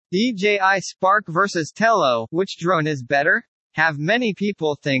DJI Spark vs Tello, which drone is better? Have many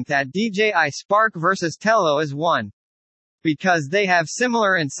people think that DJI Spark vs Tello is one. Because they have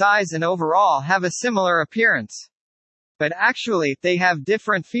similar in size and overall have a similar appearance. But actually, they have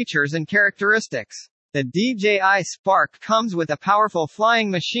different features and characteristics. The DJI Spark comes with a powerful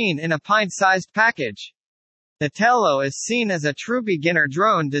flying machine in a pint-sized package. The Tello is seen as a true beginner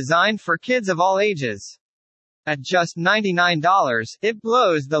drone designed for kids of all ages. At just $99, it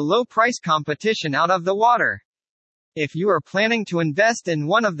blows the low-price competition out of the water. If you are planning to invest in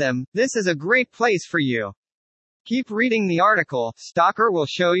one of them, this is a great place for you. Keep reading the article. Stalker will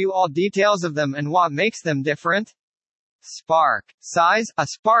show you all details of them and what makes them different. Spark. Size. A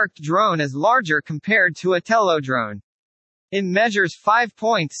Spark drone is larger compared to a Tello drone. It measures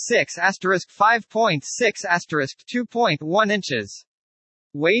 5.6 * 5.6 * 2.1 inches.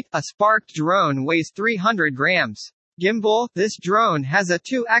 Weight. A Spark drone weighs 300 grams. Gimbal. This drone has a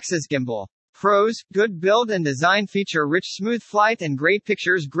 2-axis gimbal. Pros. Good build and design, feature-rich smooth flight and great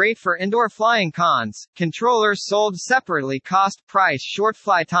pictures, great for indoor flying. Cons. Controllers sold separately. Cost, price, short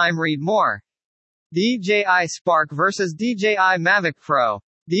flight time. Read more. DJI Spark vs DJI Mavic Pro.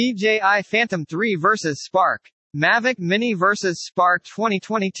 DJI Phantom 3 vs Spark. Mavic Mini vs Spark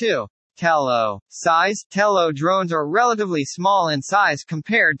 2022. Tello. Size. Tello drones are relatively small in size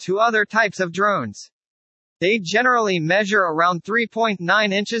compared to other types of drones. They generally measure around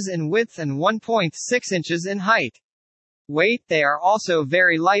 3.9 inches in width and 1.6 inches in height. Weight. They are also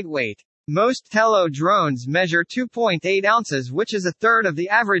very lightweight. Most Tello drones measure 2.8 ounces, which is a third of the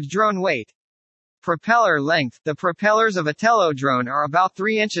average drone weight. Propeller length. The propellers of a Tello drone are about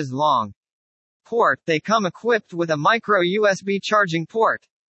 3 inches long. Port. They come equipped with a micro USB charging port.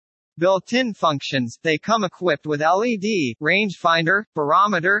 Built-in functions. They come equipped with LED, rangefinder,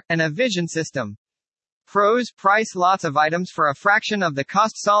 barometer, and a vision system. Pros. Price. Lots of items for a fraction of the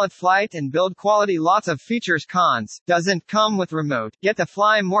cost. Solid flight and build quality. Lots of features. Cons. Doesn't come with remote. Get the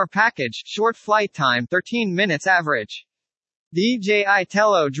Fly More package. Short flight time, 13 minutes average. DJI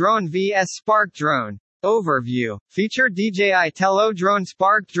Tello drone vs Spark drone. Overview. Feature. DJI Tello drone.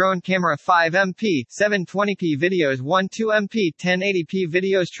 Spark drone. Camera 5MP, 720p videos, 12MP, 1080p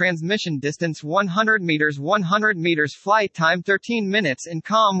videos. Transmission distance 100 meters, 100 meters. Flight time 13 minutes in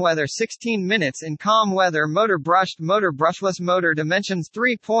calm weather, 16 minutes in calm weather. Motor brushed, motor brushless. Motor dimensions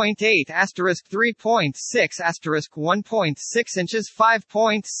 3.8 * 3.6 * 1.6 inches,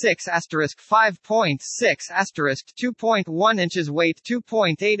 5.6 * 5.6 * 2.1 inches. Weight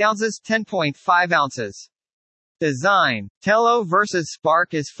 2.8 ounces, 10.5 ounces. Design. Tello vs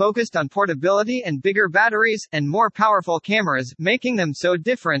Spark is focused on portability and bigger batteries, and more powerful cameras, making them so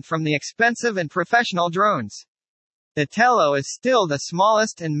different from the expensive and professional drones. The Tello is still the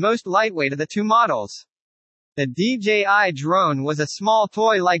smallest and most lightweight of the two models. The DJI drone was a small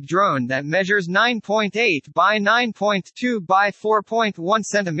toy-like drone that measures 9.8 by 9.2 by 4.1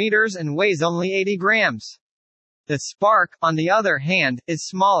 centimeters and weighs only 80 grams. The Spark, on the other hand, is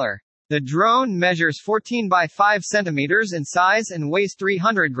smaller. The drone measures 14 by 5 centimeters in size and weighs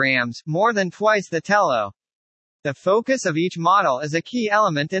 300 grams, more than twice the Tello. The focus of each model is a key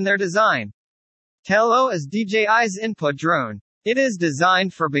element in their design. Tello is DJI's input drone. It is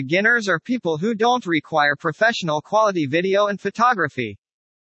designed for beginners or people who don't require professional quality video and photography.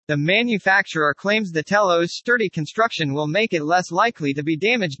 The manufacturer claims the Tello's sturdy construction will make it less likely to be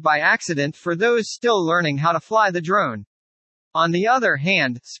damaged by accident for those still learning how to fly the drone. On the other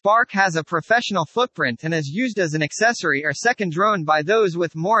hand, Spark has a professional footprint and is used as an accessory or second drone by those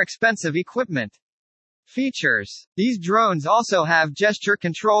with more expensive equipment. Features. These drones also have gesture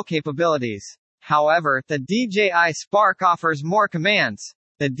control capabilities. However, the DJI Spark offers more commands.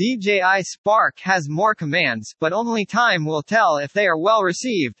 The DJI Spark has more commands, but only time will tell if they are well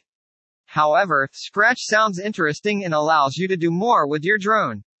received. However, Scratch sounds interesting and allows you to do more with your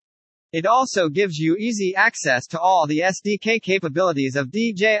drone. It also gives you easy access to all the SDK capabilities of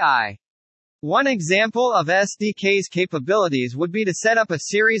DJI. One example of SDK's capabilities would be to set up a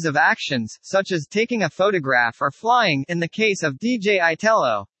series of actions, such as taking a photograph or flying, in the case of DJI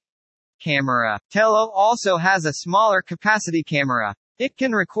Tello. Camera. Tello also has a smaller capacity camera. It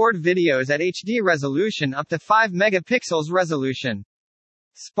can record videos at HD resolution up to 5 megapixels resolution.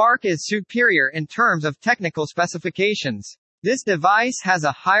 Spark is superior in terms of technical specifications. This device has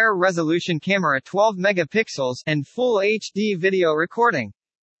a higher resolution camera, 12 megapixels, and full HD video recording.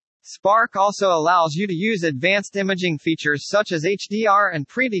 Spark also allows you to use advanced imaging features such as HDR and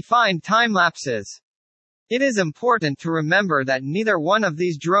predefined time-lapses. It is important to remember that neither one of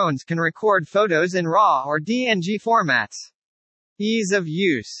these drones can record photos in RAW or DNG formats. Ease of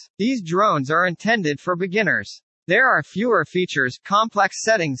use. These drones are intended for beginners. There are fewer features, complex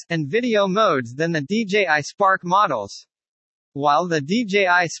settings, and video modes than the DJI Spark models. While the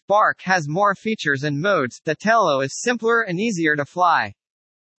DJI Spark has more features and modes, the Tello is simpler and easier to fly.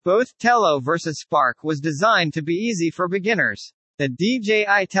 Both Tello vs Spark was designed to be easy for beginners. The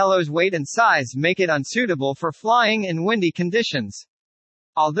DJI Tello's weight and size make it unsuitable for flying in windy conditions.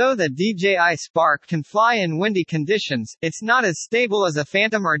 Although the DJI Spark can fly in windy conditions, it's not as stable as a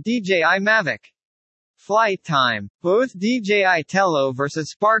Phantom or DJI Mavic. Flight time. Both DJI Tello vs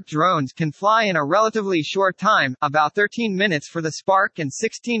Spark drones can fly in a relatively short time, about 13 minutes for the Spark and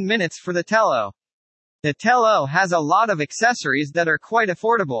 16 minutes for the Tello. The Tello has a lot of accessories that are quite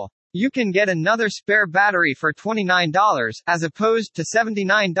affordable. You can get another spare battery for $29, as opposed to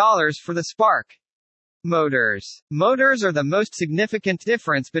 $79 for the Spark. Motors. Motors are the most significant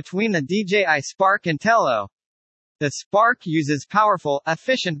difference between the DJI Spark and Tello. The Spark uses powerful,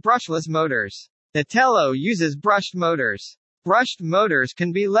 efficient brushless motors. The Tello uses brushed motors. Brushed motors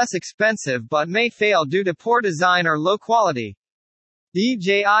can be less expensive but may fail due to poor design or low quality.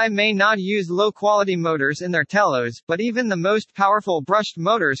 DJI may not use low-quality motors in their Tellos, but even the most powerful brushed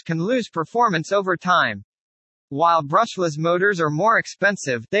motors can lose performance over time. While brushless motors are more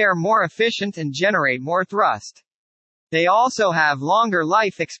expensive, they are more efficient and generate more thrust. They also have longer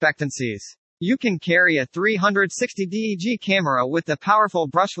life expectancies. You can carry a 360 DEG camera with the powerful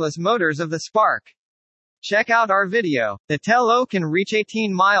brushless motors of the Spark. Check out our video. The Tello can reach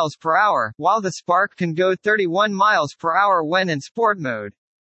 18 miles per hour, while the Spark can go 31 miles per hour when in sport mode.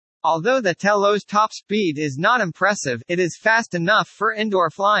 Although the Tello's top speed is not impressive, it is fast enough for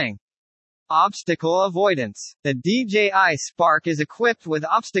indoor flying. Obstacle avoidance. The DJI Spark is equipped with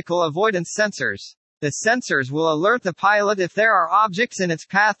obstacle avoidance sensors. The sensors will alert the pilot if there are objects in its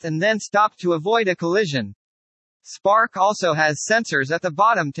path and then stop to avoid a collision. Spark also has sensors at the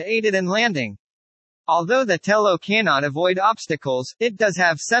bottom to aid it in landing. Although the Tello cannot avoid obstacles, it does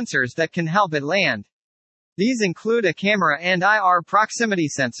have sensors that can help it land. These include a camera and IR proximity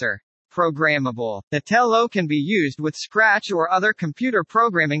sensor. Programmable. The Tello can be used with Scratch or other computer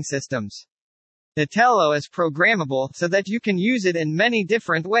programming systems. The Tello is programmable so that you can use it in many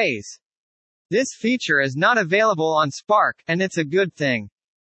different ways. This feature is not available on Spark, and it's a good thing.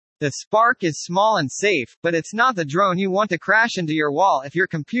 The Spark is small and safe, but it's not the drone you want to crash into your wall if your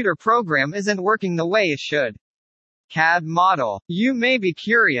computer program isn't working the way it should. CAD model. You may be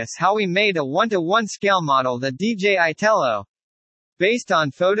curious how we made a 1:1 scale model the DJI Tello. Based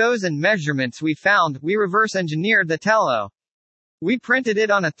on photos and measurements we found, we reverse engineered the Tello. We printed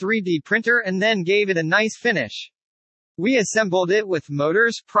it on a 3D printer and then gave it a nice finish. We assembled it with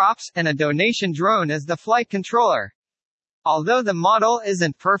motors, props, and a donation drone as the flight controller. Although the model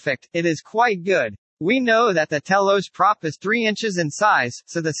isn't perfect, it is quite good. We know that the Tello's prop is 3 inches in size,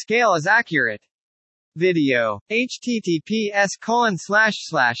 so the scale is accurate. Video.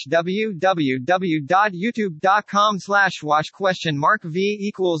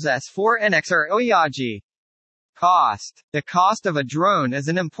 https://www.youtube.com/watch?v=s4nxr Oyaji. Cost. The cost of a drone is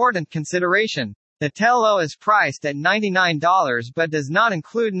an important consideration. The Tello is priced at $99 but does not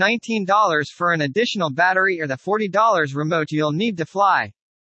include $19 for an additional battery or the $40 remote you'll need to fly.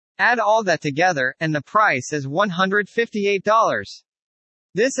 Add all that together, and the price is $158.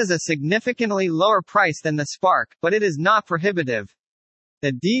 This is a significantly lower price than the Spark, but it is not prohibitive.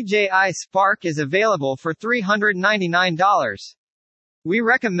 The DJI Spark is available for $399. We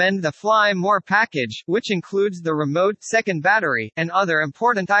recommend the Fly More package, which includes the remote, second battery, and other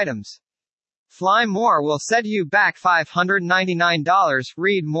important items. Fly More will set you back $599.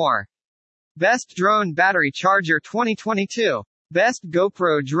 Read more. Best Drone Battery Charger 2022. Best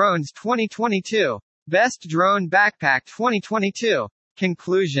GoPro Drones 2022. Best Drone Backpack 2022.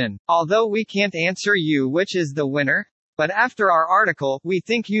 Conclusion. Although we can't answer you which is the winner, but after our article, we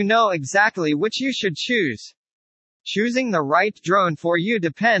think you know exactly which you should choose. Choosing the right drone for you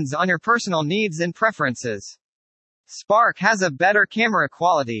depends on your personal needs and preferences. Spark has a better camera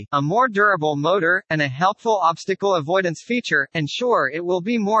quality, a more durable motor, and a helpful obstacle avoidance feature, and sure, it will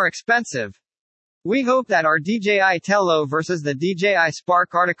be more expensive. We hope that our DJI Tello versus the DJI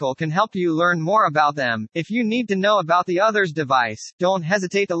Spark article can help you learn more about them. If you need to know about the other's device, don't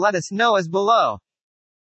hesitate to let us know as below.